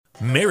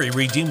Mary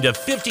redeemed a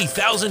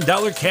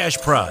 $50,000 cash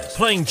prize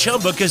playing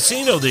Chumba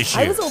Casino this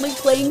year. I was only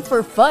playing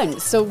for fun,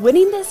 so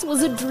winning this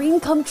was a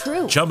dream come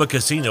true. Chumba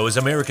Casino is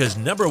America's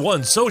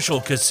 #1 social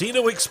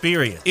casino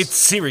experience. It's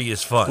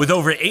serious fun. With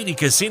over 80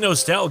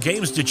 casino-style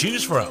games to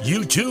choose from,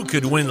 you too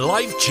could win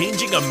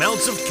life-changing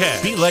amounts of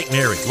cash. Be like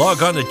Mary.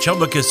 Log on to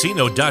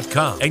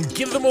ChumbaCasino.com and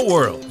give them a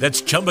whirl.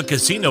 That's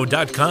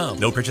ChumbaCasino.com.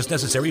 No purchase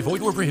necessary.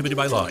 Void where prohibited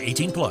by law.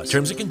 18+.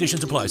 Terms and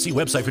conditions apply. See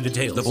website for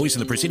details. The voice in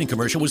the preceding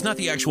commercial was not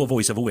the actual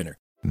voice of a winner.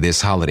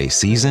 This holiday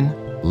season,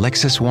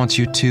 Lexus wants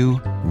you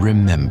to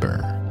remember.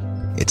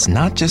 It's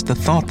not just the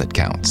thought that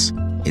counts.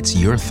 It's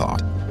your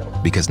thought.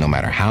 Because no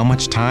matter how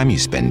much time you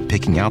spend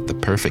picking out the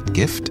perfect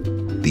gift,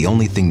 the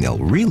only thing they'll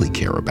really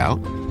care about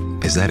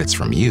is that it's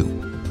from you.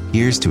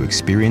 Here's to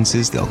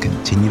experiences they'll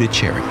continue to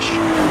cherish.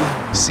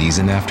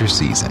 Season after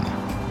season.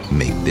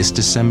 Make this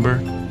December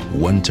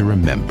one to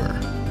remember.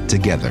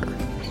 Together.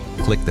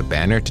 Click the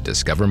banner to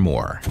discover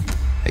more.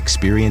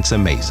 Experience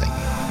amazing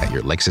at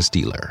your Lexus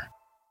dealer.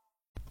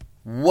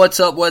 What's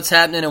up, what's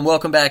happening, and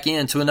welcome back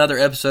in to another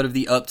episode of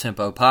the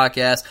Uptempo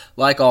Podcast.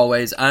 Like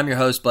always, I'm your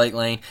host, Blake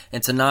Lane,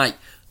 and tonight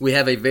we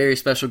have a very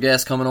special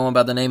guest coming on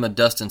by the name of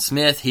Dustin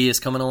Smith. He is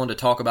coming on to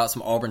talk about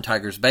some Auburn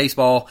Tigers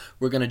baseball.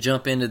 We're going to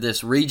jump into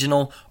this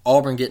regional.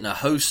 Auburn getting a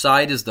host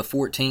site as the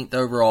 14th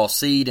overall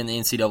seed in the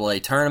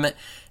NCAA tournament,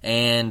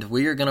 and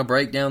we are going to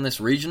break down this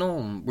regional,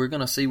 and we're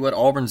going to see what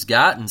Auburn's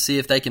got and see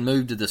if they can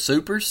move to the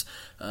Supers.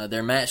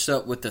 They're matched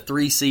up with the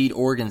 3 seed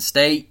Oregon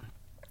State.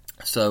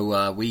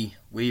 So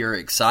we are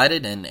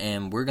excited,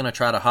 and we're going to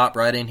try to hop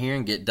right in here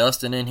and get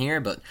Dustin in here.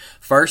 But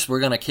first, we're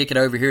going to kick it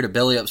over here to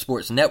Belly Up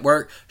Sports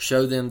Network,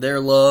 show them their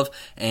love,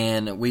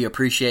 and we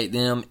appreciate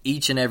them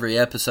each and every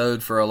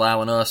episode for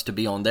allowing us to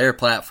be on their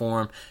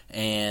platform.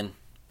 And,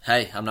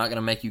 hey, I'm not going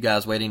to make you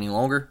guys wait any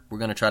longer. We're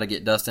going to try to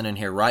get Dustin in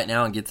here right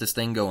now and get this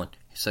thing going.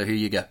 So here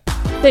you go.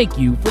 Thank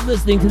you for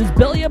listening to this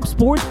Belly Up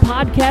Sports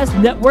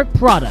Podcast Network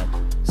product.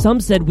 Some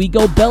said we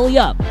go belly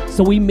up,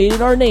 so we made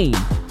it our name.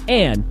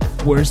 And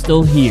we're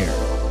still here.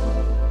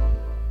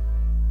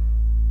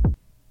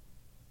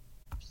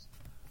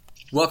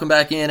 Welcome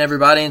back in,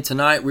 everybody, and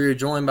tonight we are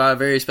joined by a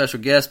very special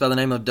guest by the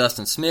name of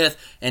Dustin Smith,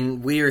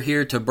 and we are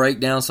here to break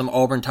down some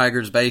Auburn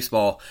Tigers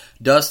baseball.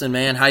 Dustin,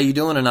 man, how you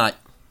doing tonight?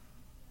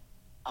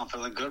 I'm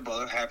feeling good,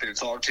 brother. Happy to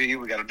talk to you.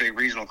 We got a big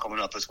regional coming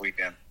up this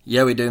weekend.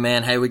 Yeah, we do,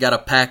 man. Hey, we got to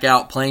pack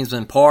out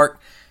Plainsman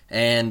Park.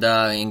 And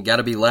got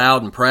to be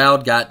loud and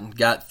proud.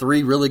 Got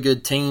 3 really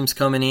good teams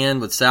coming in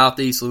with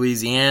Southeast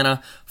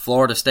Louisiana,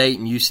 Florida State,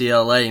 and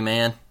UCLA,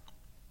 man.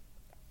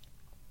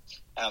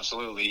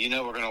 Absolutely. You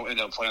know we're going to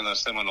end up playing the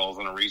Seminoles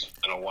in a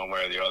regional one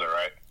way or the other,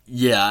 right?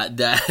 Yeah,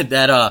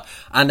 that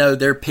I know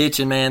they're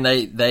pitching, man.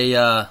 They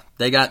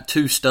got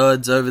 2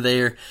 studs over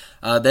there.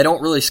 They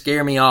don't really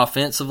scare me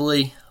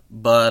offensively,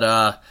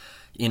 but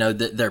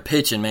they're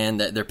pitching, man.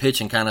 Their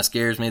pitching kind of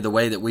scares me the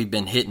way that we've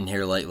been hitting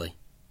here lately.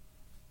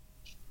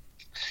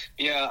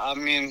 Yeah, I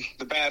mean,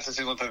 the bats, it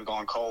seems like they've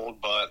gone cold,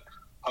 but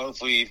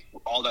hopefully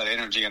all that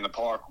energy in the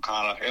park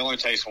will it only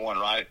takes one,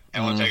 right? It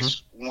only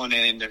takes one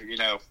inning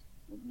to,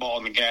 ball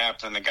in the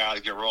gap, and the guys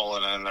get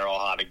rolling, and they're all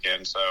hot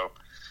again. So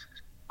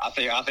I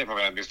think we're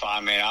going to be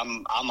fine, man.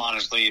 I'm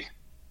honestly,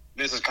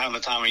 this is kind of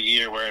the time of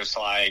year where it's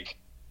like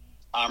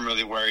I'm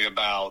really worried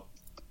about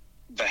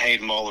the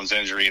Hayden Mullins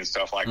injury and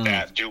stuff like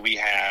that. We're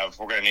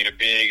going to need a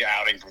big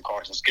outing from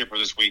Carson Skipper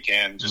this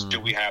weekend. Do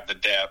we have the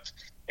depth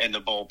in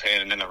the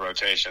bullpen and in the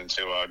rotation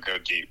to go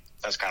deep?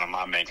 That's kind of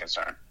my main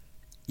concern.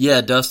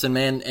 Yeah, Dustin,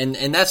 man,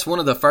 and that's one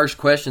of the first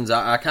questions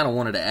I kind of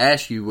wanted to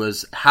ask you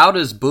was, how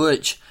does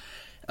Butch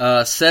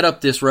set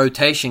up this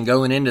rotation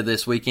going into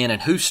this weekend,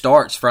 and who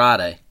starts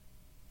Friday?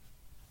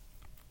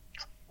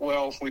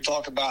 Well, we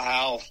talked about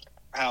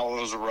how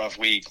it was a rough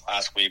week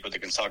last week with the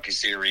Kentucky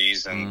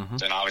series, and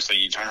then obviously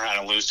you turn around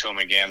and lose to him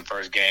again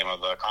first game of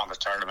the conference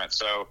tournament.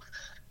 So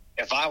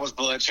if I was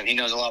Butch, and he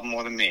knows a lot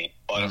more than me,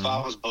 but if I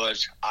was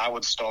Butch, I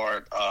would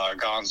start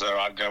Gonzo.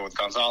 I'd go with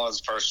Gonzalez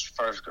first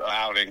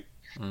outing,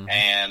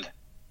 and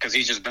because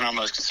he's just been our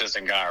most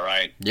consistent guy,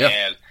 right? Yeah.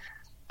 And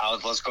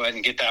let's go ahead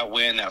and get that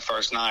win that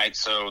first night,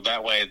 so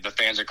that way the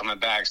fans are coming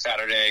back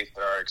Saturday.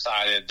 They're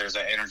excited. There's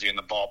that energy in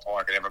the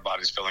ballpark, and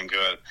everybody's feeling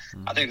good.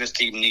 I think this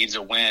team needs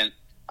a win.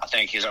 I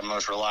think he's our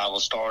most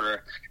reliable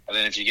starter. And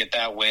then if you get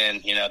that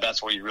win,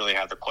 that's where you really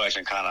have the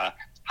question kind of,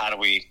 how do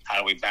we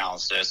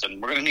balance this?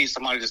 And we're going to need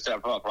somebody to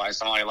step up, right?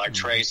 Somebody like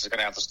Trace is going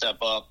to have to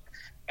step up,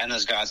 and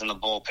those guys in the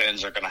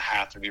bullpens are going to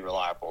have to be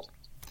reliable.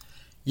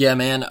 Yeah,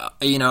 man.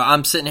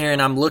 I'm sitting here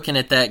and I'm looking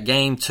at that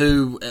game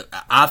too.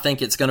 I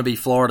think it's going to be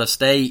Florida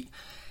State.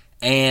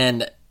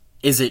 And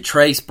is it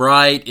Trace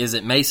Bright? Is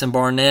it Mason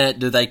Barnett?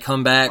 Do they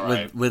come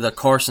back with a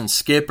Carson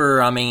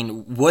Skipper? I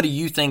mean, what do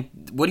you think?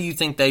 What do you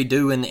think they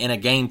do in a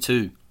game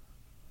 2?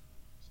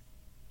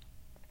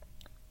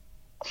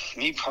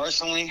 Me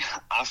personally,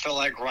 I feel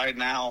like right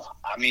now,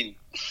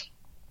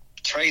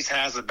 Trace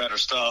has the better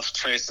stuff.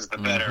 Trace is the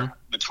better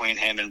between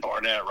him and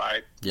Barnett,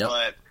 right? Yep.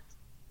 But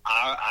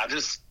I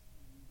just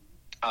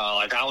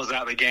I was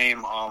at the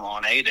game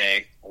on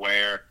A-Day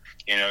where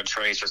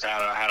Trace just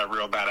had a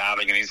real bad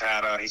outing, and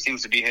he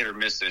seems to be hit or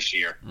miss this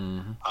year.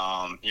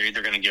 Mm-hmm. You're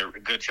either going to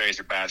get good Trace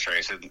or bad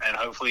Trace, and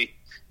hopefully,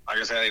 like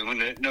I said,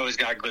 we know he's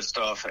got good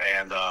stuff,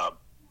 and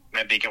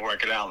maybe he can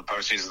work it out. The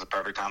postseason is the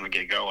perfect time to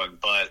get going.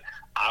 But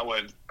I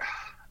would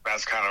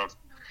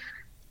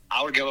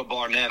go with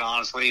Barnett,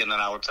 honestly, and then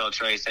I would tell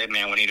Trace, hey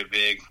man, we need a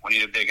big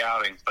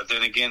outing. But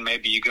then again,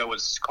 maybe you go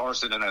with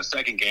Carson in that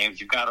second game.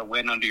 You've got a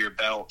win under your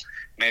belt.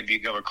 Maybe you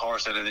go with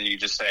Carson, and then you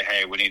just say,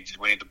 hey, we need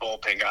the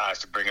bullpen guys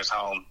to bring us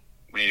home.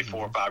 We need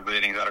 4 or 5 good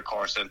innings out of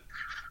Carson.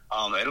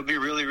 It'll be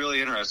really,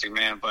 really interesting,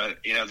 man.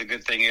 But the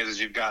good thing is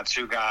you've got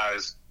 2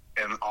 guys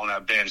on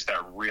that bench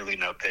that really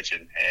know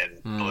pitching,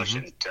 and Bush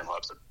and Tim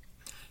Hudson.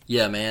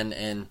 Yeah, man,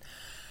 and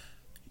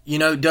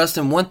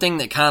Dustin, one thing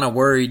that kind of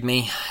worried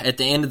me at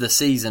the end of the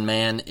season,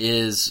 man,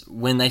 is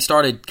when they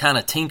started kind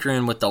of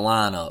tinkering with the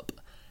lineup.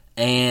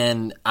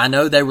 And I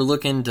know they were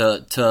looking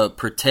to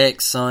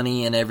protect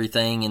Sonny and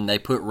everything, and they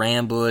put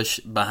Rambush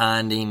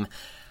behind him.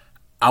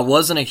 I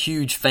wasn't a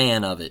huge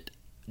fan of it.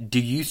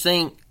 Do you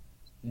think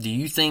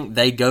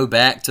they go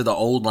back to the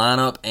old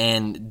lineup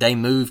and they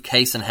move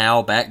Case and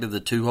Howell back to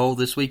the 2-hole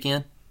this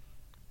weekend?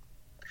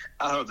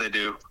 I hope they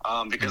do,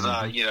 because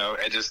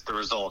it just the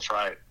results,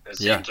 right? It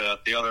seemed the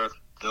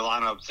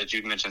lineups that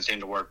you mentioned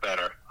seemed to work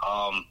better.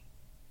 I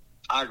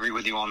agree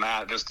with you on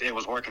that. It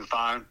was working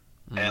fine,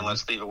 and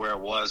let's leave it where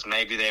it was.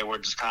 Maybe they were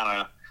just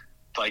kind of,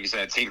 like you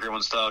said, tinkering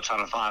with stuff,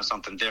 trying to find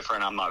something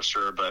different. I'm not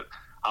sure, but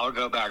I would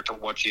go back to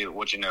what you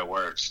know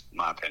works, in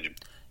my opinion.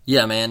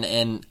 Yeah, man,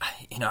 and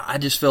I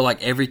just feel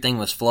like everything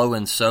was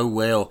flowing so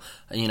well.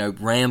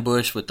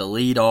 Rambush with the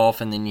lead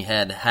off, and then you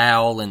had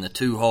Howell in the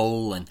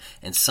 2-hole, and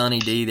Sonny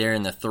D there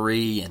in the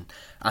 3, and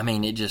I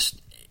mean,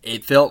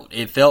 it felt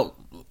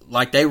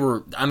like they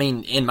were. I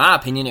mean, in my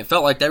opinion, it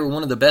felt like they were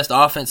one of the best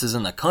offenses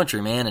in the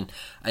country, man.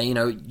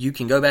 And you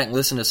can go back and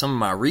listen to some of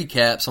my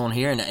recaps on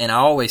here, and I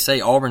always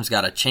say Auburn's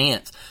got a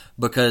chance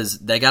because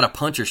they got a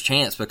puncher's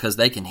chance because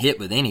they can hit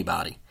with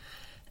anybody.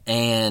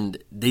 And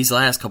these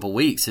last couple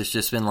weeks, it's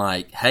just been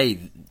like,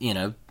 hey,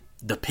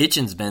 the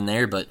pitching's been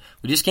there, but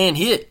we just can't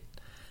hit.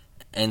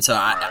 And so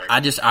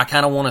I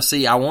kind of want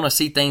to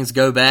see things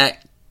go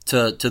back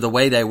to the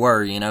way they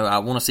were. I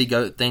want to see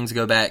things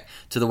go back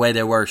to the way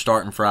they were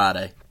starting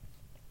Friday.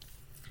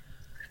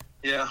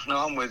 Yeah,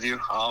 no, I'm with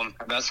you.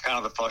 That's kind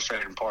of the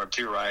frustrating part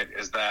too, right?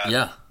 Is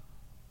that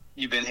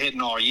you've been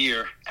hitting all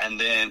year, and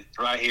then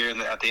right here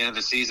at the end of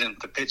the season,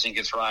 the pitching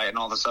gets right, and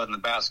all of a sudden the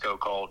bats go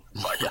cold.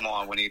 It's like, come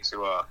on, we need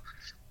to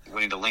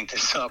link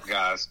this up,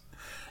 guys.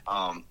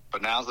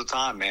 But now's the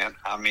time, man.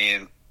 I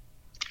mean,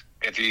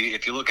 if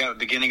you look at the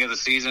beginning of the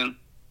season,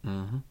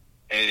 and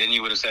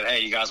you would have said,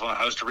 hey, you guys want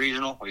to host a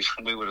regional?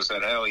 We would have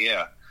said, hell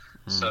yeah.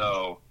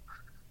 So,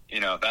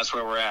 that's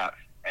where we're at,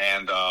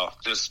 and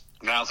just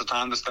now's the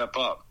time to step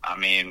up. I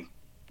mean,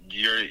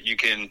 you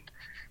can.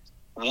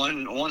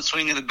 One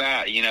swing of the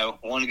bat,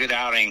 one good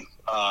outing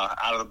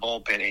out of the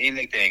bullpen,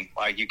 anything,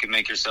 like you can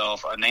make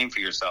yourself a name for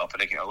yourself.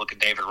 And look at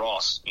David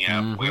Ross. We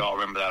all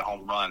remember that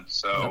home run.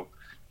 So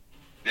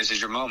This is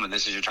your moment.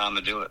 This is your time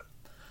to do it.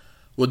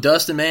 Well,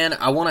 Dustin, man,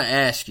 I want to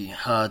ask you,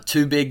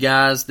 2 big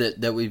guys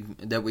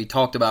that we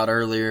talked about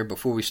earlier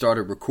before we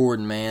started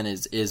recording, man,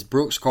 is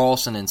Brooks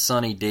Carlson and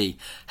Sonny D.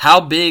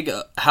 How big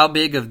of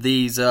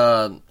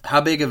an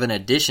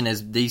addition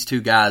has these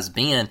 2 guys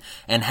been,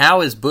 and how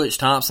has Butch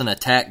Thompson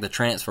attacked the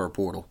transfer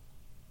portal?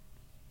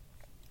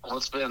 Well,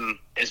 it's been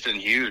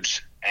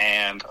huge,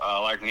 and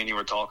like me and you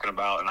were talking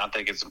about, and I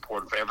think it's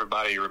important for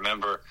everybody to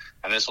remember,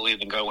 and this will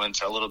even go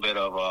into a little bit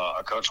of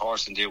a Coach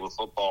Harsin deal with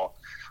football.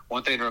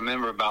 One thing to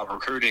remember about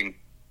recruiting,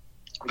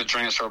 the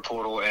transfer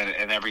portal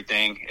and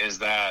everything, is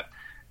that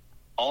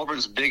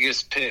Auburn's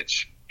biggest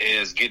pitch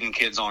is getting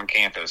kids on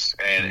campus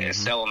and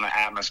selling the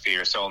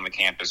atmosphere, selling the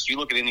campus. You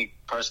look at any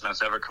person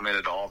that's ever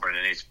committed to Auburn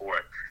in any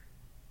sport,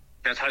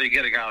 that's how you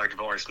get a guy like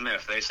Devari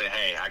Smith. They say,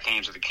 hey, I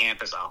came to the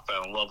campus, I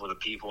fell in love with the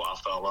people, I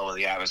fell in love with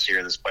the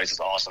atmosphere, this place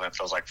is awesome, it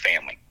feels like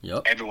family.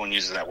 Yep. Everyone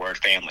uses that word,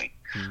 family.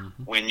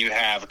 When you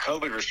have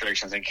COVID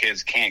restrictions and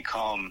kids can't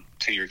come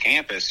to your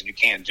campus and you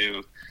can't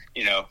do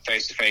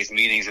face-to-face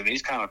meetings and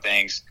these kind of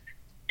things,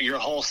 your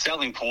whole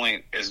selling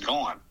point is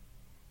gone.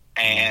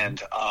 And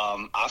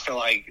I feel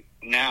like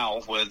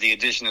now with the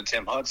addition of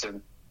Tim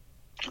Hudson,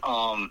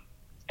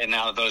 and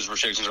now that those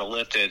restrictions are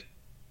lifted,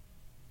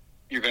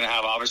 you're going to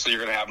have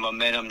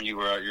momentum. You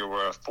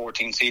were a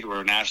 14 seed, we're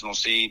a national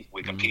seed.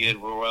 We competed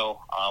real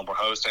well. We're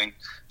hosting.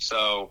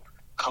 So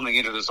coming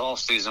into this off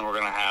season, we're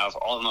going to have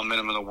all the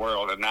momentum in the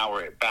world, and now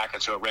we're back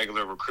into a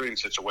regular recruiting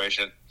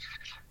situation.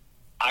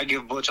 I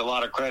give Butch a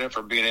lot of credit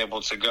for being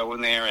able to go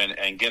in there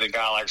and get a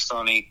guy like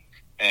Sonny,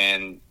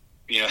 and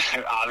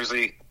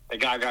obviously the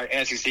guy got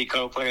SEC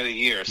Co-Player of the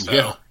Year,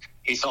 so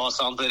he saw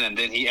something, and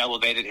then he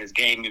elevated his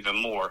game even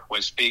more,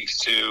 which speaks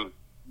to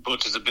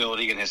Butch's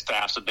ability and his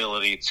staff's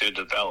ability to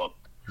develop.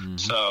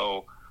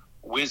 So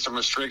with some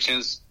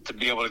restrictions, to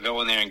be able to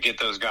go in there and get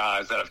those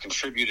guys that have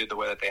contributed the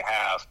way that they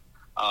have,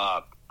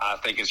 I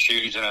think it's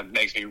huge, and it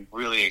makes me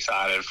really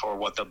excited for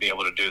what they'll be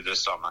able to do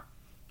this summer.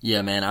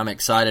 Yeah, man, I'm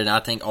excited. I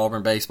think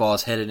Auburn baseball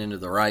is headed into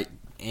the right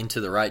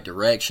into the right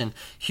direction.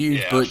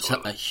 Huge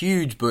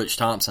Butch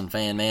Thompson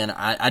fan, man.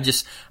 I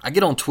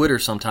get on Twitter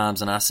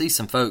sometimes and I see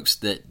some folks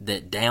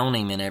that down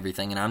him and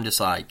everything, and I'm just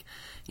like,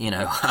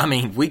 I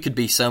mean, we could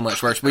be so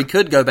much worse. We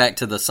could go back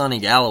to the Sonny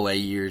Galloway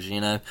years,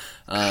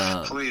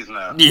 Please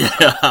no. Yeah,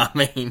 I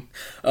mean,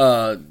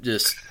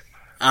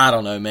 I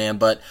don't know, man.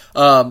 But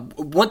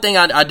one thing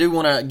I do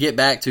want to get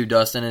back to,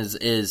 Dustin,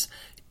 is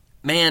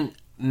man,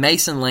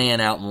 Mason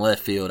Land out in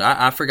left field.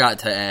 I forgot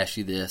to ask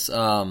you this.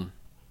 And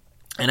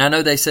I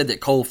know they said that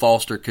Cole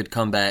Foster could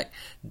come back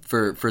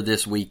for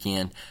this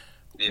weekend.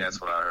 Yeah, that's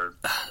what I heard.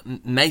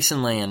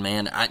 Mason Land,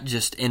 man,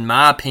 in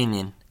my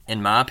opinion,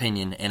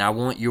 and I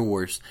want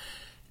yours,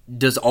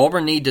 does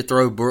Auburn need to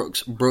throw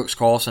Brooks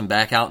Carlson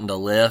back out into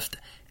left?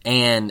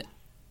 And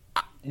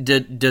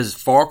does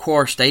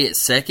Farquhar stay at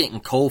second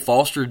and Cole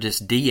Foster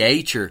just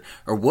DH?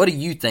 Or what do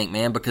you think,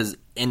 man? Because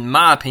in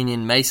my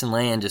opinion, Mason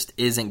Land just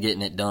isn't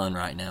getting it done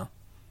right now.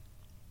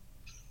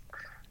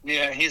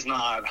 Yeah, he's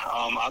not.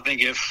 I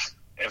think if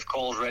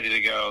Cole's ready to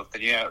go,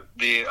 then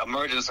the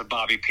emergence of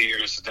Bobby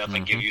Pierce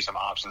definitely give you some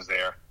options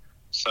there.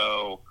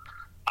 So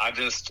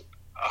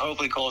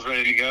hopefully Cole's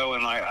ready to go,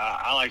 and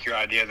I like your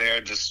idea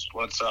there. Just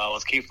let's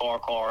keep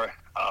Farquhar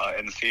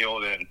in the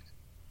field and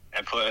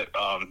put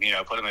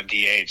him in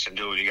DH and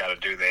do what you got to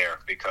do there,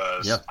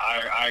 because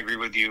I agree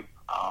with you.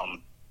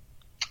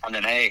 And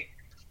then hey,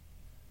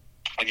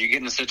 if you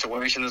get in a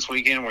situation this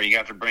weekend where you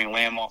got to bring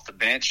Lamb off the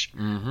bench,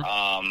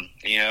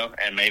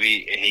 and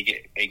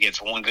maybe he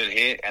gets one good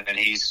hit and then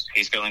he's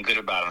feeling good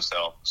about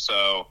himself.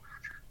 So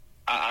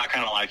I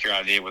kind of like your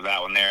idea with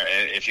that one there.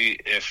 If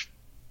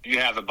you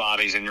have the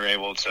bodies and you're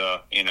able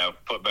to,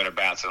 put better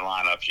bats in the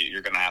lineup,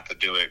 you're going to have to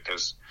do it,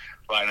 because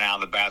right now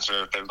the bats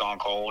they've gone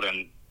cold,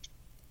 and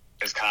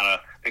it's kind of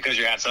because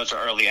you had such an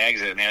early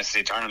exit in the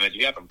SEC tournament,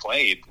 you haven't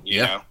played,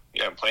 you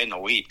haven't played in a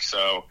week,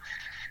 so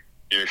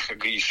you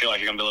feel like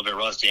you're going to be a little bit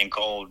rusty and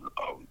cold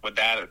with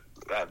that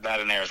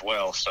in there as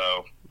well.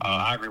 So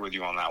I agree with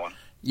you on that one.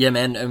 Yeah,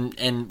 man,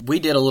 and we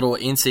did a little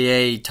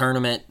NCAA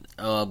tournament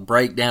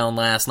breakdown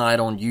last night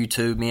on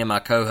YouTube. Me and my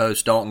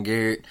co-host Dalton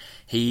Garrett.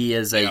 He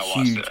is I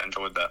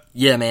enjoyed that.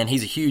 Yeah, man,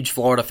 he's a huge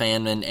Florida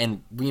fan,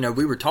 and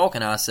we were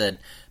talking. I said,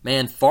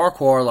 man,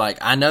 Farquhar,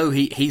 I know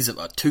he's a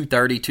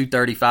 230,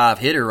 235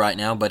 hitter right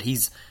now, but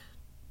he's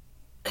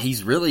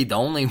really the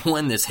only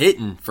one that's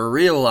hitting for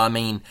real. I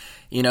mean,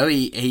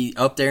 he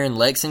up there in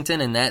Lexington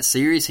in that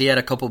series, he had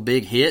a couple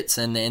big hits,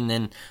 and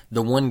then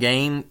the one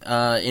game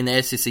in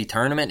the SEC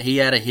tournament, he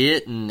had a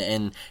hit,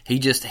 and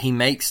he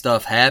makes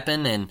stuff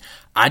happen. And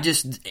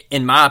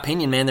in my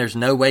opinion, man, there's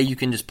no way you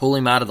can just pull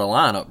him out of the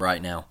lineup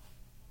right now.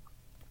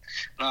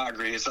 No, I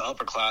agree. It's an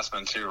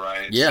upperclassman too,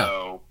 right? Yeah.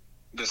 So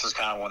this is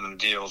kind of one of them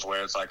deals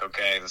where it's like,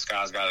 okay, this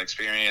guy's got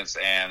experience,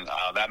 and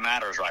that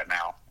matters right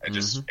now. It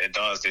it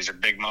does. These are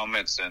big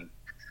moments, and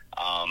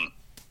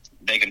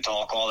they can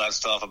talk all that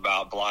stuff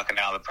about blocking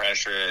out the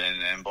pressure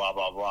and blah,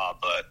 blah, blah,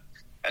 but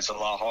it's a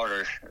lot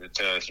harder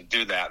to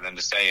do that than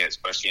to say it,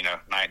 especially,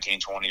 19,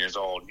 20 years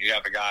old. You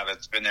have a guy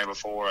that's been there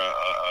before,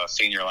 a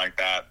senior like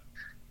that.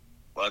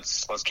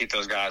 Let's keep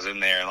those guys in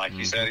there. And like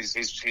you said,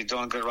 he's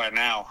doing good right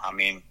now. I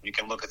mean, you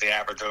can look at the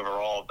average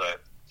overall,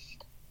 but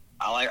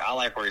I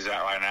like where he's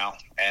at right now.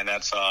 And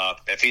that's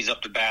if he's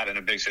up to bat in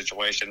a big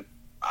situation,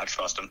 I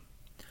trust him.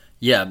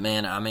 Yeah,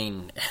 man. I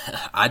mean,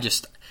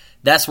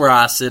 that's where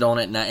I sit on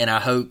it, and I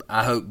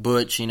hope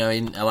Butch,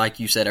 like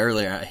you said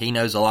earlier, he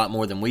knows a lot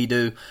more than we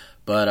do.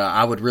 But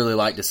I would really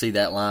like to see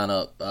that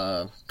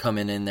lineup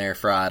coming in there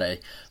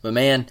Friday. But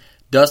man,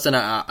 Dustin,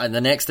 the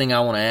next thing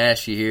I want to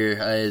ask you here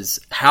is,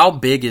 how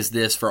big is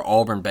this for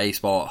Auburn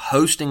baseball,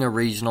 hosting a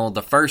regional,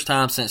 the first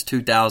time since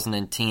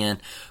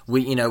 2010?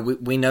 We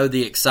know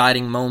the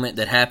exciting moment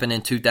that happened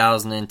in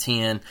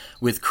 2010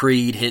 with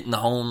Creed hitting the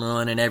home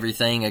run and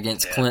everything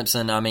against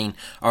Clemson. I mean,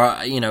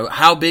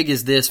 how big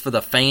is this for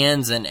the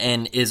fans,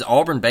 and is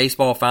Auburn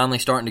baseball finally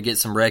starting to get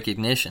some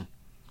recognition?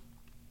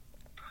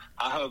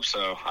 I hope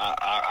so.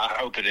 I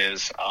hope it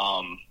is.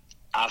 I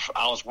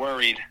was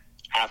worried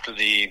after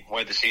the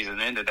way the season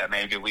ended that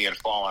maybe we had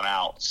fallen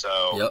out.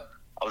 So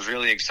I was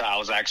really excited. I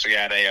was actually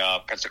at a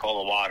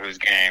Pensacola Wahoo's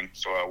game,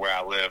 so where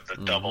I live,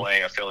 the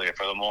AA affiliate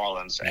for the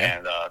Marlins,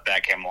 and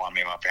that came on.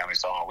 Me and my family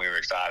saw it. We were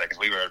excited because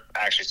we were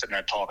actually sitting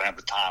there talking at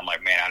the time,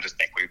 like, man, I just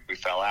think we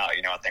fell out.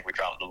 I think we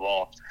dropped the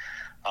ball.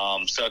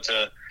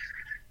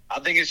 I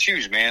think it's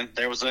huge, man.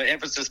 There was an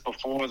emphasis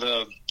before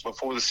the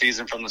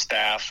season from the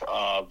staff,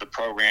 the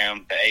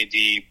program, the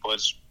AD,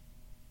 Butch.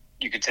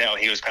 You could tell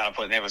he was kind of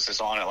putting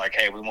emphasis on it, like,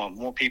 hey, we want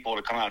more people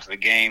to come out to the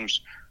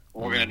games.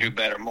 We're going to do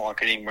better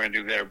marketing. We're going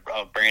to do better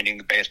branding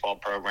the baseball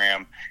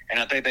program. And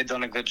I think they've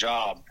done a good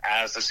job.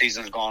 As the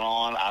season's gone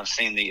on, I've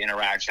seen the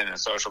interaction in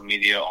social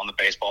media on the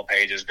baseball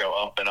pages go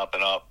up and up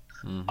and up.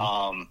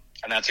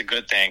 And that's a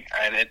good thing.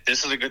 And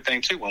this is a good thing,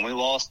 too. When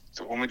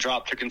we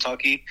dropped to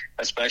Kentucky,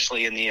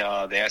 especially in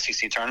the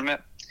SEC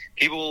tournament,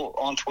 people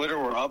on Twitter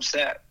were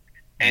upset.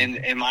 And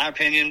in my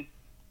opinion,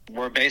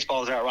 where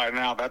baseball is at right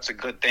now, that's a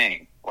good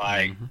thing.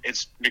 Like,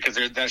 it's because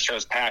that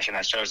shows passion.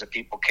 That shows that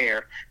people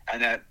care,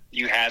 and that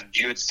you had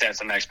set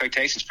some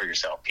expectations for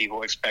yourself.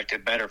 People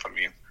expected better from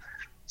you.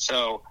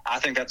 So I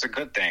think that's a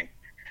good thing.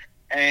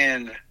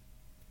 And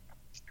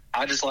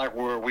I just like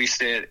where we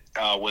sit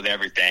with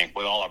everything,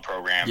 with all our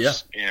programs. Yeah.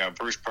 You know,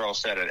 Bruce Pearl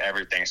said it,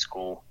 everything's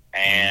cool.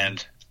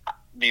 And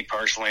me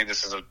personally,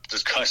 this is a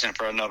discussion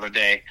for another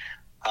day.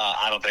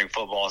 I don't think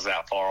football is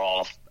that far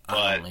off.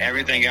 But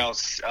everything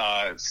else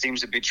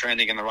seems to be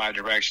trending in the right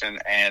direction.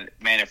 And,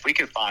 man, if we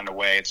could find a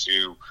way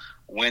to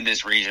win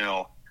this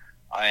regional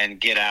and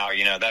get out,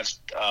 you know, that's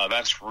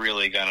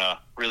really gonna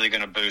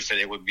boost it.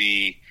 It would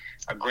be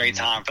a great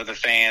time for the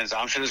fans.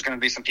 I'm sure there's going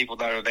to be some people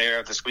that are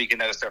there this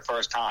weekend that it's their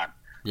first time.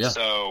 Yeah.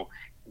 So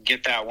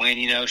get that win,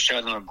 you know,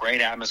 show them a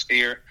great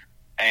atmosphere.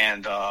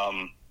 And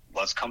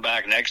let's come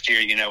back next year,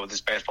 you know, with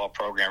this baseball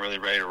program really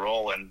ready to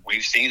roll. And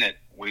we've seen it.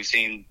 We've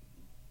seen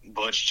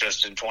Butch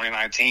just in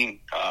 2019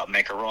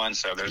 make a run,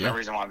 so there's no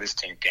reason why this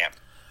team can't.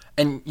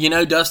 And, you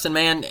know, Dustin,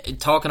 man,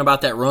 talking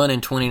about that run in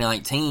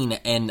 2019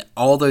 and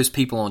all those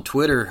people on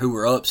Twitter who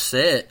were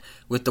upset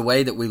with the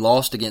way that we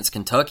lost against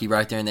Kentucky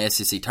right there in the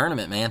SEC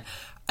tournament, man,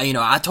 you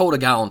know, I told a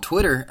guy on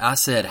Twitter, I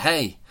said,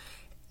 hey,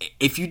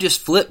 if you just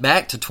flip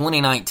back to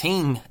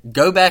 2019,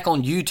 go back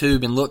on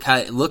YouTube and look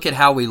at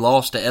how we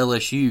lost to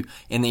LSU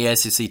in the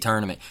SEC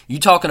tournament. You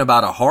talking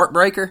about a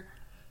heartbreaker?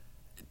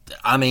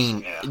 I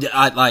mean,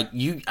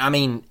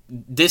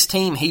 this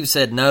team, he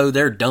said, no,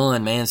 they're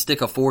done, man.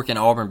 Stick a fork in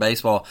Auburn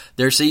baseball.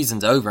 Their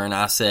season's over. And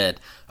I said,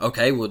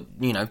 okay, well,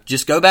 you know,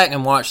 just go back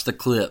and watch the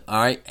clip, all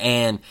right?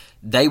 And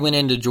they went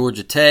into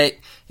Georgia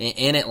Tech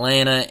in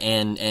Atlanta,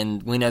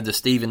 and we know the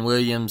Stephen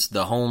Williams,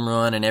 the home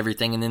run and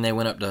everything, and then they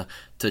went up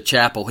to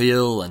Chapel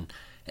Hill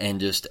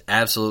and just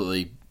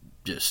absolutely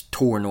just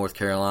tore North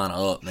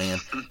Carolina up, man.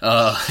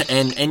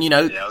 And you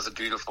know, yeah, it was a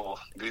beautiful,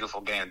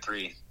 beautiful game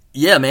 3.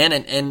 Yeah, man,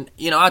 and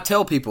you know, I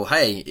tell people,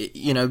 hey,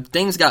 you know,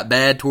 things got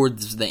bad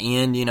towards the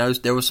end, you know,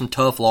 there was some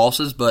tough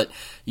losses, but,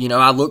 you know,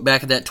 I look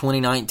back at that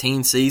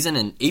 2019 season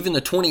and even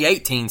the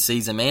 2018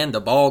 season, man,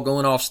 the ball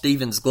going off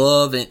Stevens'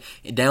 glove and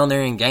down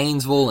there in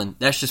Gainesville, and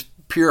that's just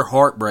pure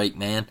heartbreak,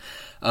 man.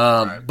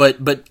 Right.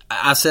 But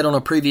I said on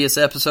a previous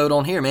episode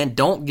on here, man,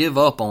 don't give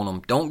up on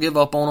them. Don't give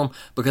up on them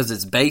because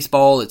it's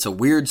baseball. It's a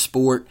weird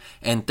sport,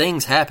 and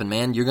things happen,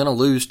 man. You're going to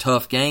lose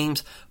tough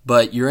games,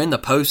 but you're in the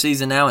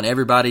postseason now, and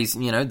everybody's,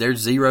 you know, they're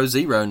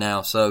 0-0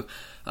 now. So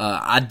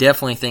I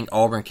definitely think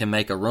Auburn can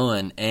make a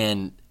run.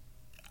 And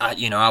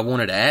I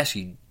wanted to ask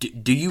you,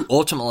 do you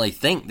ultimately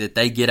think that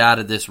they get out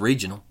of this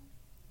regional?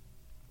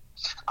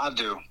 I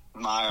do.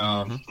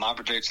 My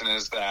prediction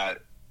is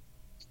that.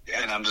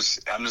 And I'm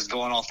just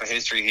going off the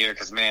history here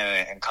because,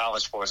 man, in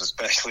college sports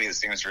especially, it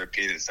seems to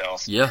repeat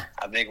itself. Yeah.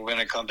 I think we're going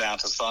to come down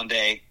to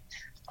Sunday.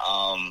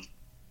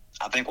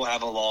 I think we'll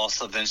have a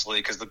loss eventually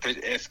because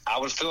if I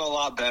would feel a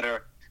lot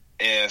better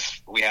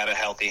if we had a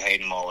healthy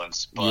Hayden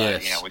Mullins,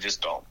 but you know, we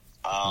just don't.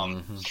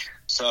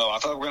 So I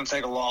thought we're going to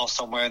take a loss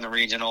somewhere in the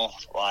regional,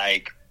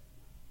 like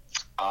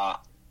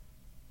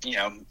you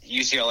know,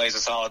 UCLA is a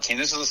solid team.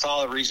 This is a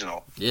solid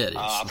regional. Yeah, it is.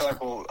 I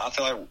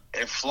feel like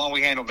if long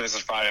we handle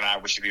business Friday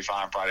night, we should be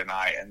fine Friday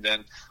night, and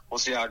then we'll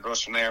see how it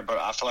goes from there. But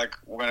I feel like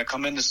we're going to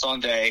come into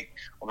Sunday.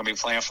 We're going to be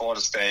playing Florida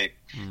State,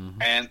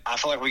 and I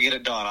feel like we get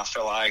it done. I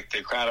feel like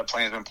the crowd at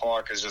Plainsman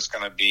Park is just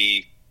going to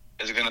be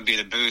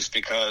the boost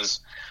because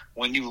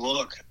when you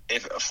look,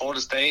 if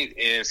Florida State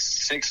is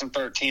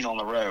 6-13 on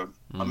the road,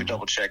 let me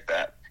double check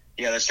that.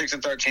 Yeah, they're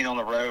 6-13 on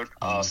the road.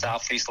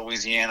 Southeast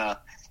Louisiana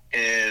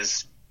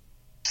is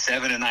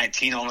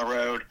 7-19 on the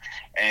road,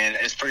 and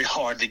it's pretty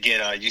hard to get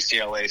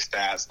UCLA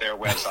stats. Their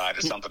website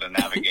is something to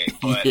navigate.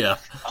 But, you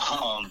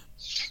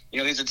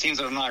know, these are teams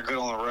that are not good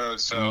on the road,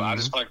 so I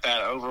just feel like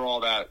that overall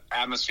that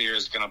atmosphere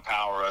is going to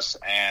power us.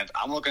 And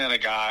I'm looking at a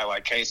guy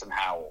like Casey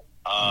Howell,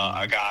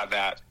 a guy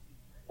that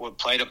would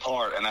play a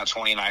part in that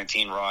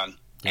 2019 run,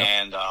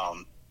 and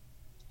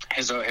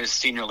his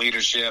senior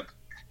leadership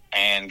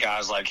and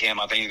guys like him,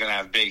 I think he's going to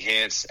have big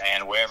hits,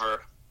 and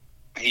wherever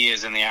he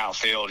is in the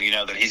outfield, you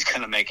know that he's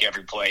going to make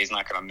every play. He's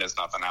not going to miss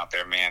nothing out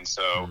there, man.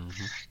 So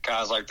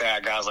guys like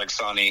that, guys like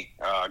Sonny,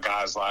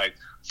 guys like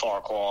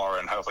Farquhar,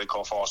 and hopefully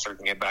Cole Foster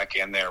can get back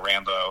in there,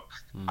 Rambo.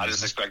 I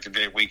just expect a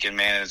big weekend,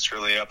 man. It's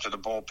really up to the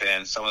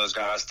bullpen. Some of those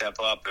guys step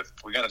up. If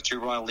we got a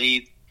 2-run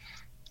lead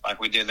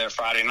like we did there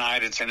Friday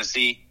night in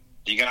Tennessee,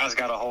 you guys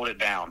got to hold it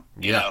down.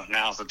 You know,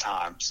 now's the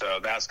time. So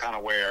that's kind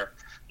of where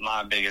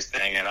my biggest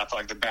thing, and I feel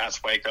like the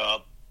bats wake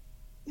up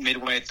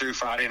midway through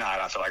Friday night.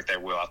 I feel like they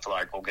will. I feel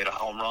like we'll get a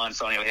home run.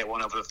 Sonny will hit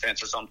one over the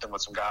fence or something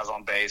with some guys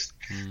on base,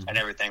 and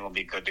everything will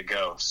be good to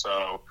go.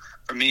 So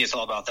for me, it's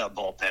all about that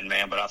bullpen,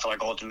 man. But I feel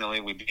like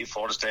ultimately we beat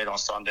Florida State on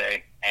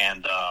Sunday,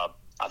 and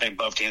I think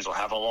both teams will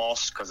have a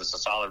loss because it's a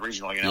solid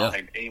regional. You know, I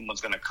think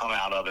anyone's going to come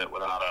out of it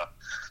without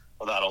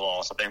a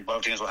loss. I think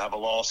both teams will have a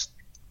loss.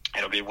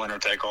 It'll be winner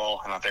take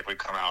all, and I think we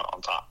come out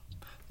on top.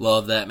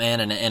 Love that,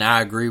 man, and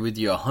I agree with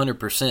you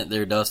 100%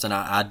 there, Dustin.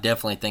 I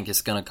definitely think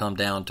it's going to come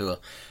down to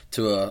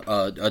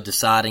a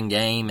deciding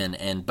game,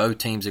 and both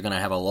teams are going to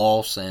have a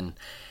loss.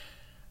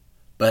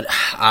 But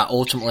I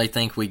ultimately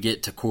think we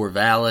get to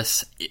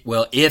Corvallis.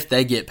 Well, if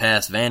they get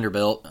past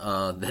Vanderbilt,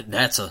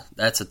 that's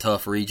a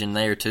tough region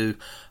there too.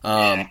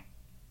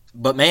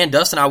 But man,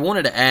 Dustin, I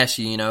wanted to ask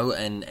you,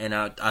 and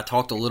I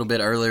talked a little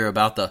bit earlier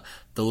about the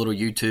little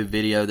YouTube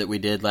video that we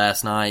did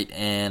last night,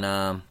 and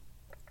I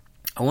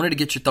wanted to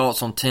get your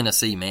thoughts on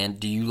Tennessee, man.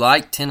 Do you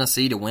like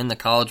Tennessee to win the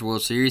College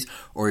World Series,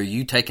 or are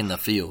you taking the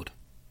field?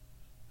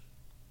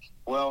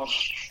 Well,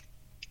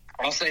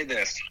 I'll say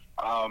this.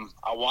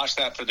 I watched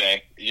that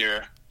today,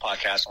 your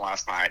podcast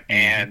last night,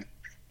 and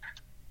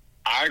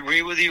I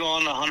agree with you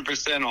on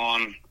 100%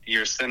 on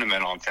your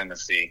sentiment on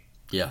Tennessee.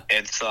 Yeah.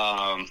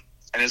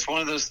 And it's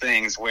one of those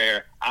things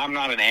where I'm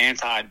not an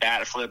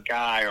anti-bat flip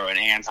guy or an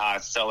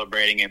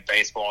anti-celebrating in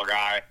baseball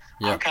guy.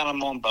 Yeah. I'm kind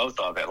of on both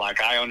of it.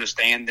 Like, I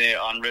understand the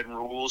unwritten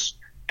rules,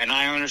 and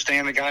I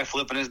understand the guy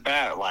flipping his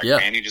bat. Like,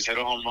 man, you just hit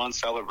a home run,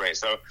 celebrate.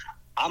 So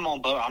I'm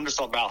on both. I'm just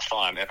about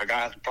fun. If a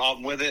guy has a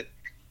problem with it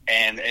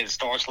and it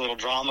starts a little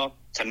drama,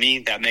 to me,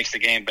 that makes the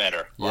game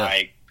better. Yeah.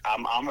 Like,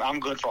 I'm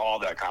good for all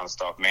that kind of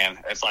stuff, man.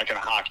 It's like in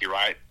hockey,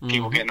 right?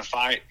 People get in a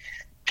fight.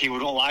 People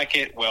don't like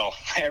it. Well,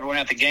 everyone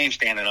at the game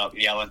standing up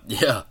yelling.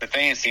 Yeah. The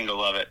fans seem to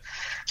love it.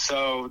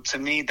 So, to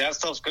me, that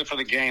stuff's good for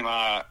the game.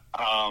 I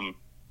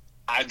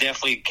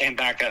definitely came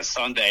back that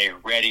Sunday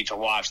ready to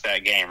watch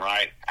that game,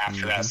 right?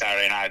 After that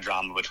Saturday night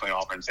drama between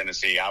Auburn and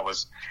Tennessee. I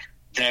was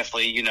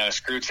definitely,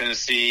 screw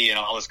Tennessee and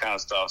all this kind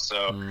of stuff.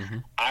 So,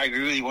 I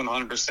agree with you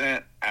 100%,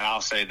 and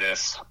I'll say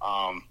this.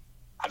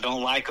 I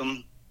don't like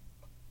them,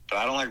 but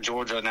I don't like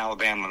Georgia and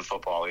Alabama in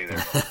football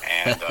either.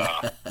 And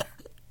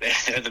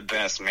they're the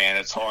best, man.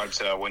 It's hard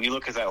to – when you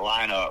look at that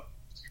lineup,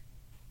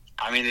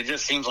 I mean, it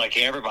just seems like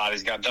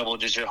everybody's got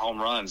double-digit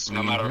home runs,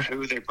 no matter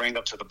who they bring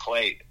up to the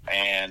plate.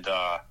 And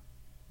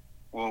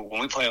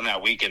when we played them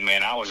that weekend,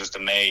 man, I was just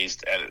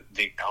amazed at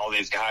all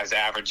these guys'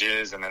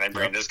 averages, and then they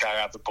bring this guy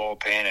out the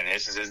bullpen, and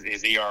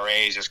his ERA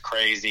is just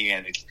crazy,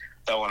 and he's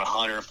throwing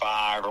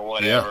 105 or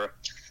whatever.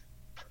 Yeah.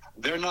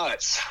 They're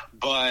nuts.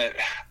 But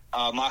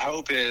my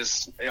hope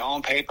is,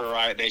 on paper,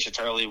 right, they should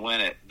totally win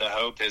it. The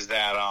hope is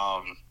that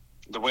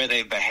the way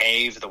they've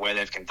behaved, the way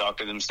they've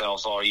conducted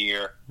themselves all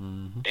year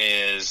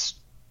is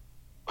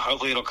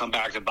hopefully it'll come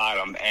back to bite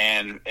them.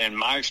 And in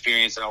my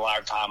experience in a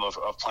lifetime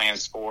of playing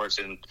sports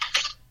and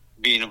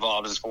being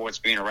involved in sports,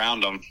 being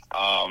around them,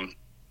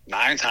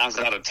 9 times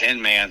out of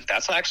 10, man,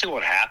 that's actually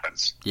what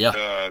happens.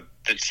 Yeah.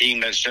 The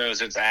team that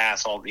shows its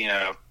ass,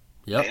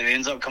 it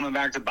ends up coming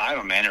back to bite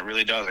them, man. It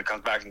really does. It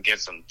comes back and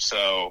gets them.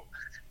 So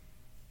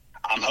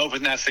I'm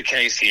hoping that's the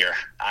case here.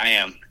 I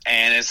am.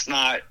 And it's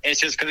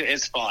just because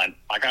it's fun.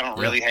 Like, I don't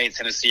really hate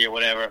Tennessee or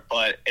whatever,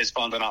 but it's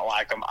fun to not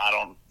like them. I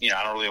don't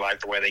really like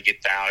the way they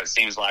get down. It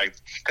seems like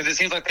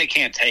they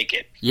can't take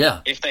it.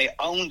 Yeah. If they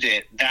owned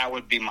it, that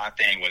would be my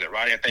thing with it,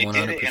 right? If they 100%.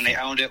 Did it and they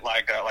owned it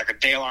like a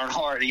Dale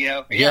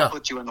Earnhardt,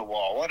 put you in the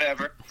wall,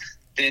 whatever,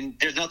 then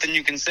there's nothing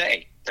you can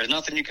say. There's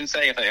nothing you can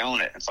say if they own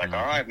it. It's like,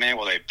 all right, man,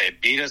 well, they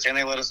beat us and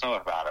they let us know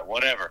about it,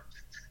 whatever.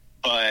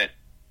 But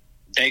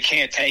they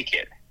can't take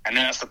it. And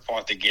that's the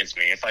part that gets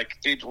me. It's like,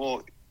 dude,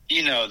 well,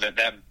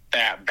 that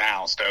bat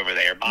bounced over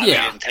there. Bobby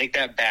didn't take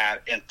that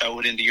bat and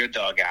throw it into your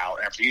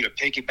dugout. And for you to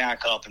pick it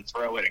back up and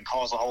throw it and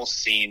cause a whole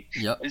scene.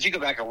 Yep. And if you go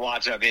back and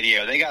watch that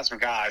video, they got some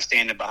guys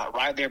standing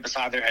right there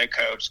beside their head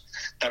coach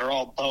that are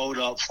all bowed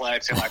up,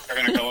 flexing like they're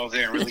going to go over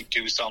there and really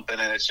do something.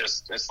 And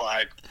it's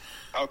like,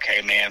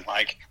 okay, man,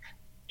 like,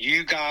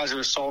 you guys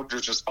are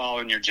soldiers just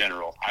following your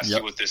general. I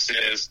see what this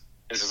is.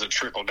 This is a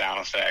trickle-down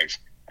effect.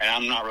 And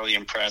I'm not really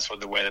impressed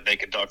with the way that they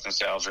conduct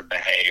themselves or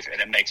behave.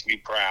 And it makes me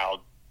proud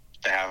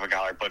to have a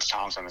guy like Butch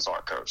Thompson as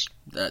our coach.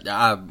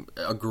 I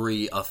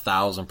agree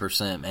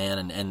 1,000%,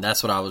 man. And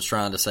that's what I was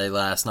trying to say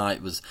last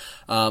night was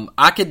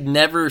I could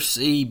never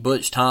see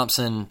Butch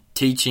Thompson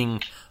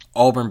teaching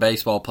Auburn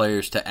baseball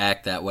players to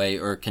act that way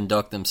or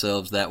conduct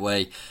themselves that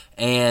way.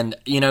 And,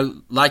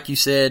 like you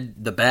said,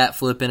 the bat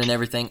flipping and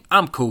everything,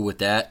 I'm cool with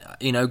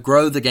that.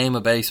 Grow the game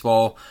of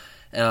baseball.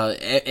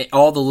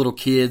 All the little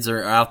kids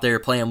are out there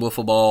playing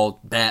wiffle ball,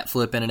 bat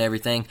flipping and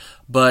everything.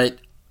 But,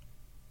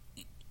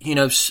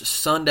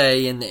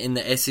 Sunday in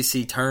the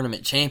SEC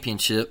tournament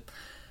championship,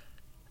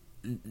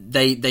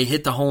 they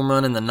hit the home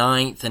run in the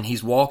 9th, and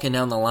he's walking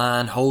down the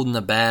line holding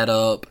the bat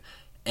up.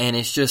 And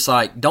it's just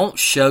like, don't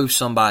show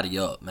somebody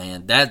up,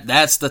 man.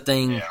 That's the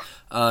thing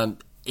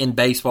in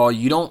baseball.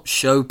 You don't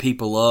show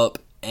people up,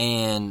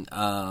 and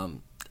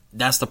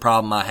that's the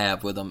problem I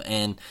have with them.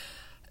 And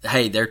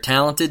hey, they're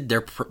talented.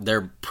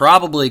 They're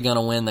probably going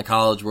to win the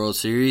College World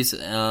Series.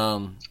 It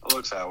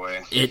looks that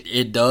way.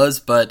 It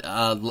does, but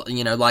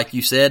like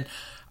you said,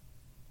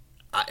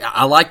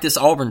 I like this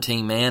Auburn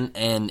team, man,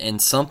 and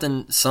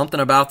something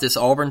about this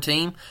Auburn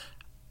team.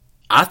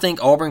 I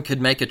think Auburn could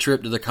make a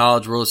trip to the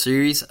College World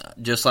Series,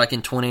 just like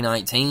in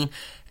 2019.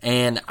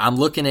 And I'm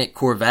looking at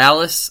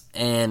Corvallis,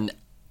 and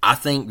I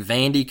think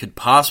Vandy could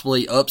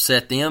possibly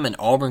upset them, and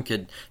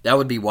Auburn that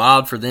would be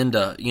wild for them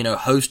to,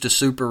 host a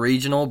super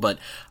regional. But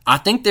I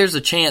think there's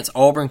a chance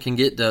Auburn can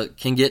get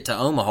to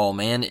Omaha,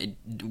 man.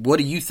 What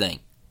do you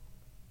think?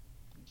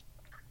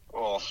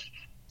 Well,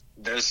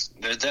 there's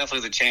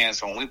definitely the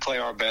chance when we play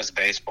our best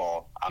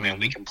baseball, I mean,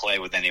 we can play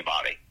with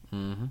anybody.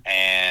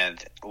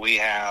 And we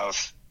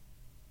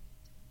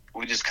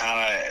just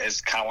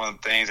it's kind of one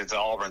of the things, it's an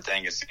Auburn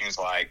thing, it seems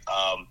like.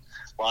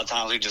 A lot of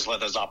times we just let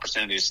those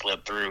opportunities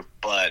slip through,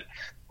 but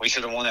we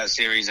should have won that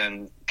series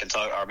in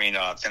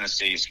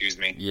Tennessee, excuse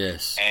me.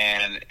 Yes.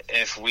 And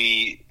if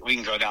we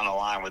can go down the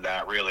line with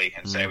that, really,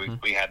 and say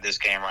we had this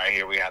game right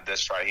here, we had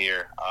this right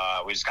here.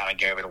 We just kind of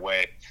gave it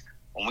away.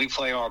 When we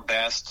play our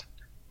best,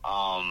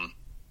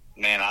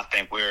 man, I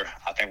think we're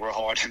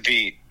hard to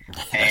beat.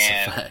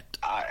 And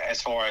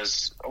as far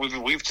as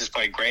we've just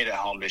played great at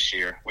home this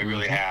year, we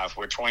really have.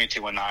 We're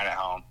 22-9 at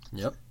home.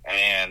 Yep.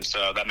 And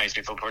so that makes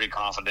me feel pretty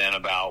confident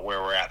about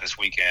where we're at this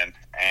weekend.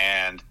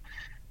 And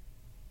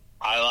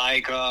I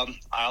like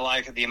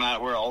the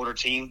amount. We're an older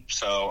team,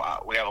 so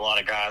we have a lot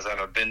of guys that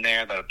have been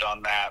there, that have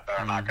done that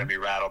are not going to be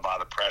rattled by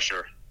the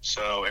pressure.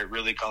 So it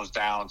really comes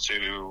down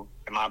to,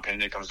 in my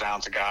opinion, it comes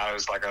down to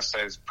guys, like I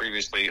said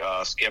previously,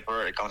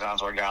 Skipper. It comes down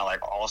to a guy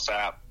like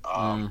Allsap,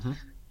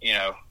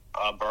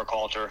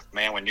 Burkhalter.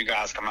 Man, when you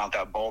guys come out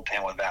that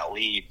bullpen with that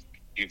lead,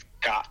 you've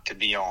got to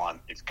be on.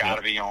 You've got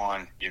to be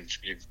on.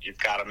 You've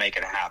got to make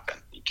it happen.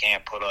 You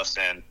can't put us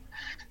in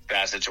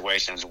bad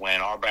situations.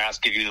 When our bats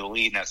give you the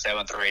lead in that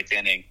 7th or 8th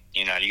inning,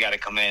 you got to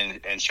come in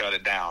and shut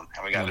it down,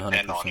 and we got to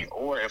depend on you.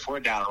 Or if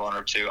we're down a run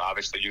or two,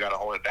 obviously you got to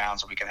hold it down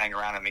so we can hang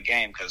around in the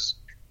game, because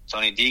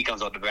Sonny D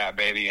comes up the bat,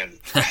 baby, and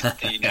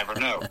you never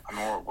know. I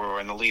mean, we're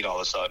in the lead all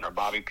of a sudden, or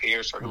Bobby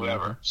Pierce, or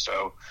whoever.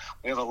 So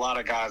we have a lot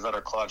of guys that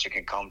are clutch and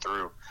can come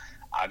through.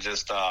 I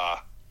just,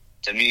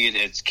 to me,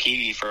 it's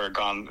key for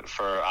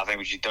I think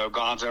we should throw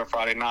Gonzo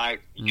Friday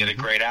night. You get a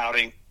great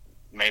outing.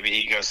 Maybe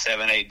he goes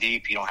 7-8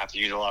 deep. You don't have to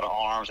use a lot of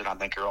arms, and I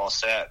think you're all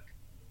set.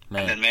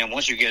 Man. And then,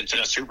 once you get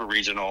to a super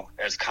regional,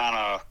 it's kind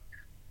of,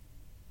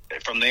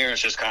 from there,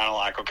 it's just kind of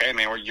like, okay,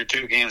 man, you're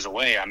 2 games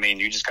away. I mean,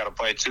 you just got to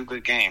play 2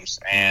 good games,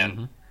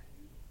 and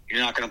you're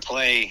not going to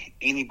play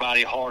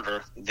anybody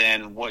harder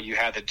than what you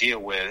had to deal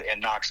with in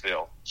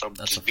Knoxville. So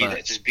just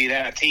be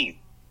that team,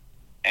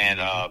 and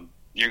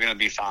you're going to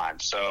be fine.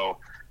 So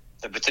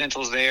the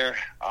potential's there.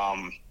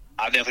 I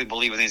definitely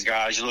believe in these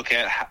guys. You look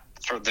at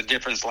for the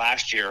difference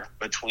last year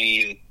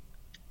between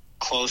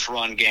close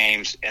run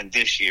games and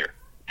this year,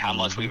 how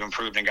much we've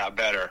improved and got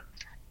better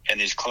in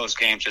these close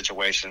game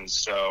situations.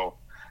 So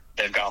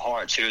they've got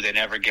heart too. They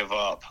never give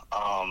up.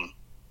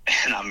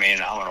 And I mean,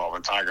 I'm an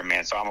Auburn Tiger,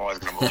 man, so I'm always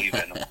going to believe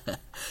in them.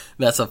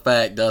 That's a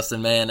fact,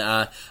 Dustin, man.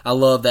 I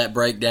love that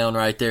breakdown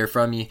right there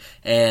from you.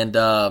 And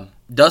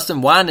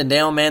Dustin, winding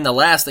down, man, the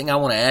last thing I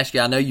want to ask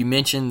you, I know you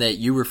mentioned that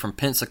you were from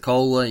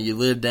Pensacola, you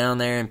lived down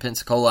there in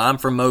Pensacola. I'm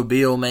from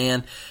Mobile,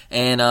 man,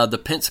 and the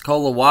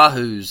Pensacola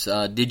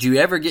Wahoos. Did you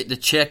ever get to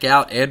check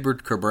out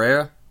Edward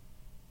Cabrera?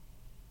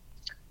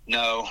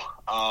 No,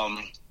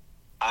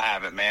 I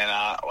haven't, man.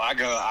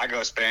 I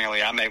go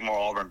sparingly. I make more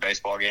Auburn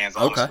baseball games,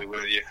 honestly,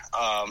 with you.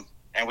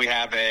 And we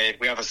have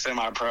a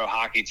semi-pro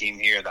hockey team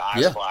here, the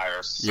Ice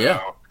Flyers.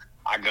 So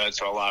I go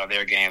to a lot of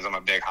their games. I'm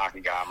a big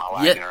hockey guy. My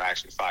Lightning are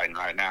actually fighting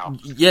right now.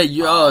 Yeah,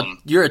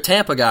 you're a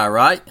Tampa guy,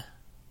 right?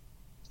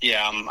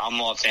 Yeah,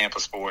 I'm all Tampa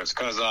sports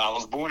because I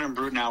was born in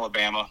Brewton,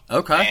 Alabama.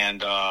 Okay.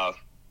 And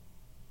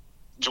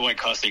joint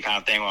custody kind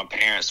of thing with my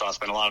parents, so I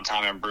spent a lot of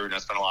time in Brewton. I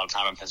spent a lot of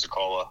time in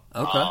Pensacola.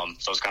 Okay.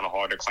 So it's kind of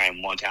hard to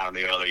claim one town or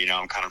the other.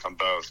 I'm kind of from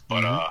both.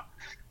 But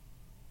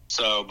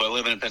but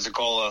living in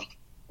Pensacola,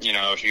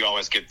 you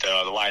always get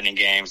the Lightning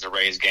games, the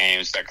Rays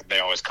games. They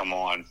always come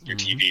on your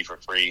TV for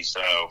free.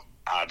 So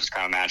I just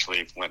kind of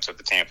naturally went to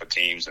the Tampa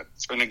teams.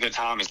 It's been a good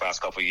time these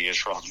last couple of years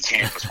for all the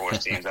Tampa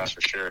sports teams, that's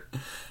for sure.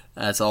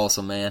 That's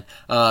awesome, man.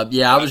 I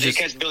did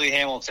catch Billy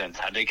Hamilton.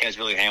 I did catch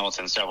Billy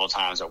Hamilton several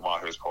times at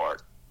Wahoo's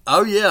Park.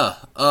 Oh yeah,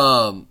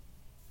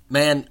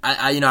 man.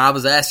 I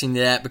was asking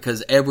you that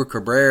because Edward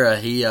Cabrera,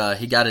 he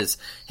got his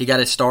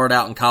start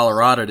out in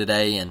Colorado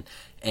today,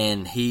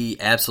 and he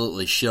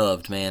absolutely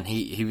shoved, man.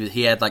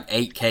 He had like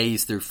 8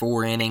 Ks through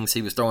 4 innings.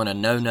 He was throwing a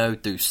no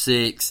through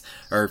 6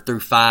 or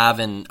through 5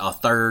 and a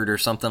third or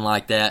something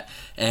like that.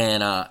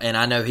 And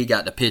I know he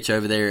got to pitch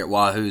over there at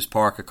Wahoo's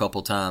Park a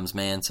couple times,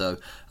 man. So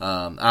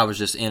I was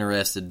just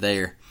interested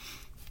there.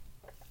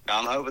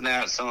 I'm hoping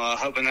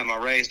that my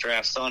Rays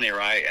draft Sonny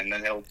right, and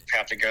then he'll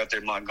have to go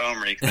through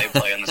Montgomery because they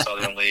play in the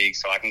Southern League,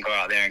 so I can go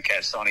out there and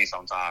catch Sonny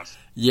sometimes.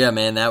 Yeah,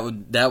 man, that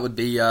would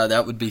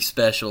be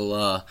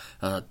special.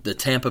 The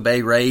Tampa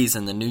Bay Rays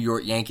and the New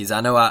York Yankees. I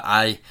know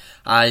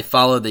I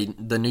follow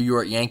the New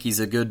York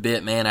Yankees a good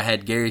bit, man. I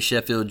had Gary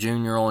Sheffield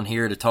Jr. on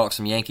here to talk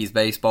some Yankees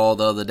baseball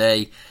the other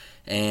day,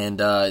 and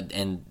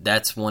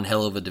that's one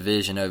hell of a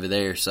division over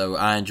there. So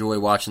I enjoy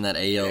watching that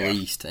AL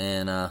East,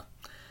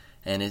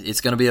 and it's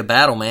going to be a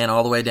battle, man,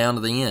 all the way down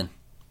to the end.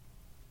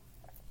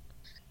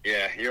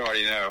 Yeah, you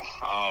already know.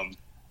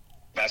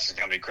 That's just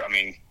going to be – I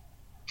mean,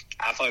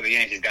 I feel like the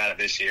Yankees got it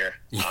this year.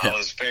 Yeah. I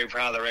was very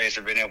proud of the Rays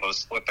for being able to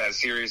split that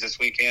series this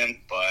weekend,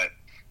 but,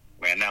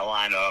 man, that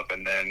lineup,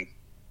 and then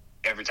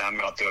every time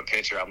I go through a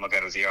pitcher, I'm looking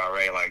at his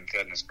ERA like,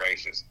 goodness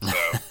gracious.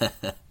 So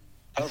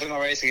hopefully my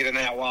Rays can get in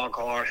that wild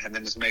card and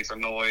then just make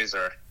some noise,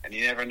 and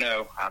you never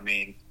know. I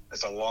mean –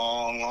 It's a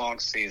long, long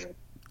season.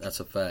 That's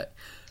a fact.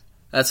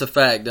 That's a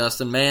fact,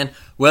 Dustin, man.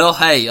 Well,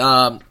 hey,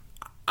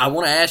 I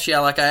want to ask you,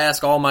 like I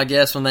ask all my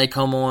guests when they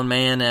come on,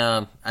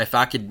 man, if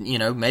I could,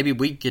 maybe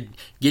we could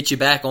get you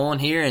back on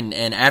here,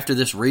 and after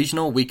this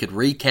regional, we could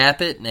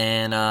recap it,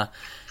 and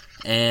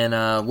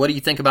what do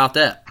you think about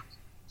that?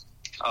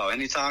 Oh,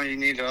 anytime you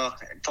need to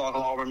talk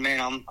Auburn,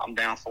 man, I'm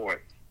down for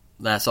it.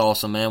 That's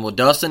awesome, man. Well,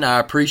 Dustin, I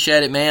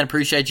appreciate it, man.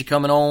 Appreciate you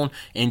coming on.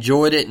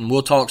 Enjoyed it, and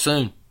we'll talk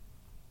soon.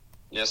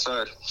 Yes,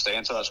 sir. Stay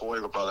in touch. War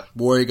Eagle, brother.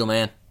 War Eagle,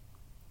 man.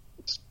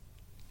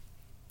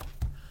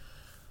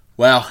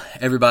 Wow,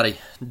 everybody.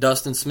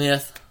 Dustin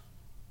Smith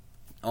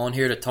on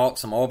here to talk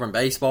some Auburn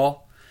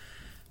baseball.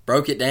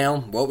 Broke it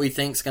down, what we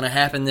think is going to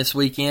happen this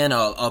weekend.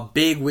 A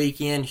big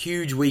weekend,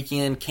 huge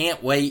weekend.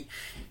 Can't wait.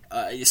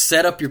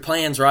 Set up your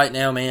plans right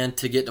now, man,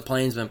 to get to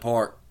Plainsman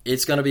Park.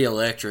 It's going to be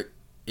electric.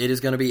 It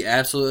is going to be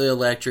absolutely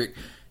electric.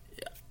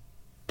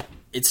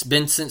 It's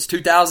been since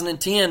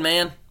 2010,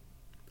 man.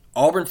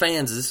 Auburn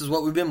fans, this is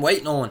what we've been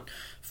waiting on.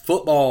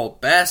 Football,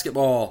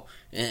 basketball,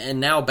 and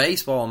now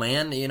baseball,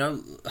 man.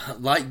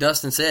 Like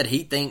Dustin said,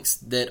 he thinks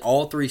that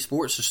all three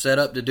sports are set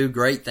up to do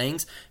great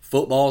things.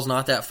 Football's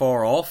not that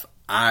far off.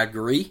 I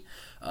agree.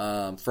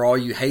 For all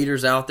you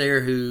haters out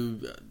there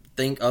who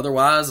think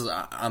otherwise,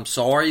 I'm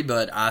sorry,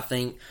 but I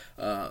think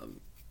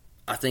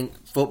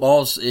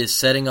football is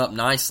setting up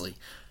nicely.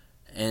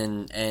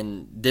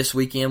 And this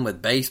weekend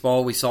with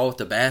baseball, we saw what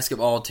the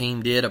basketball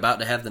team did, about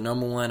to have the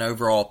number 1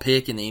 overall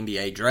pick in the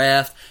NBA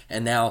draft,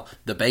 and now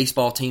the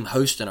baseball team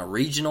hosting a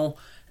regional.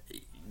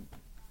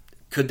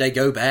 Could they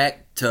go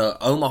back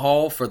to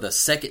Omaha for the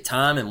second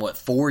time in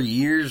 4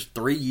 years,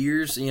 3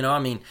 years?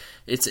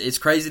 It's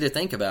crazy to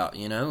think about.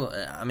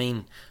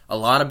 A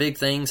lot of big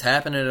things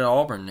happening at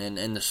Auburn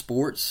and the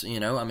sports. We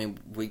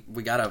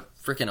got a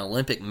freaking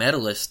Olympic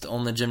medalist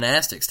on the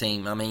gymnastics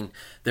team.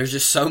 There's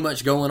just so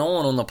much going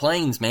on the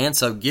Plains, man.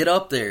 So get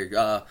up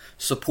there,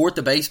 support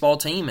the baseball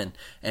team,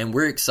 and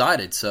we're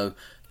excited. So.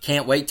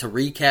 Can't wait to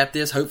recap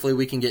this. Hopefully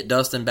we can get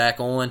Dustin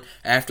back on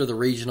after the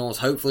regionals.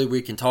 Hopefully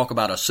we can talk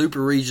about a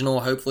super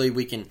regional. Hopefully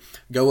we can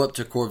go up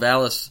to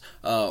Corvallis,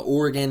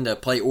 Oregon to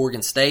play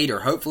Oregon State,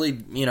 or hopefully,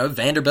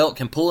 Vanderbilt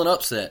can pull an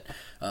upset.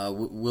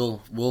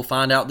 We'll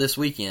find out this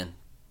weekend.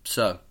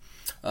 So,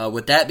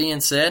 with that being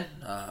said,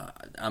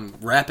 I'm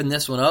wrapping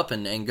this one up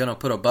and going to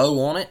put a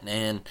bow on it.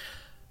 And,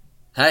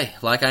 hey,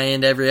 like I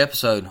end every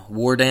episode,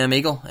 War Damn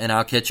Eagle, and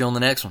I'll catch you on the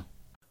next one.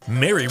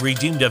 Mary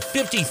redeemed a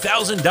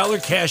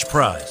 $50,000 cash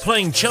prize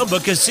playing Chumba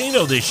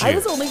Casino this year. I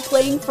was only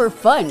playing for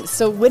fun,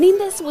 so winning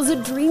this was a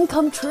dream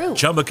come true.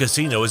 Chumba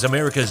Casino is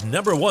America's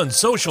 #1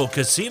 social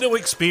casino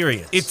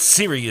experience. It's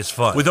serious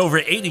fun. With over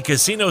 80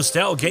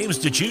 casino-style games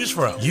to choose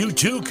from, you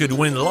too could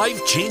win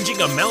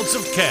life-changing amounts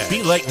of cash.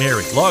 Be like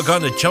Mary. Log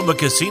on to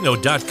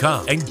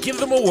ChumbaCasino.com and give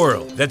them a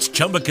whirl. That's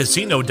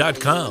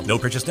ChumbaCasino.com. No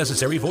purchase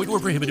necessary. Void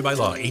or prohibited by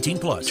law.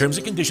 18+. Terms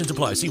and conditions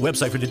apply. See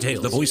website for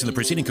details. The voice in the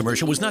preceding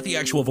commercial was not the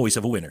actual voice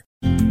of a winner.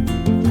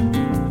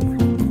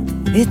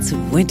 It's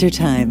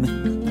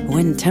wintertime.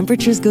 When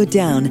temperatures go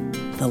down,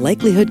 the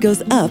likelihood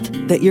goes up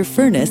that your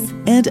furnace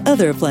and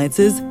other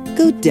appliances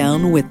go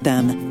down with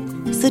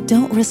them. So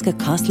don't risk a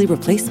costly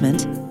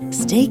replacement.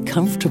 Stay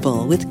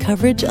comfortable with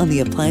coverage on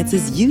the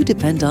appliances you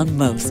depend on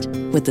most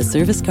with the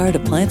Service Guard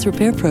Appliance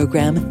Repair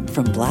Program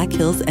from Black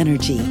Hills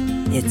Energy.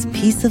 It's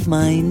peace of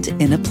mind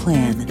in a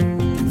plan.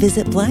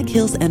 Visit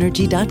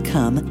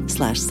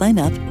blackhillsenergy.com/sign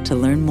up to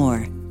learn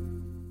more.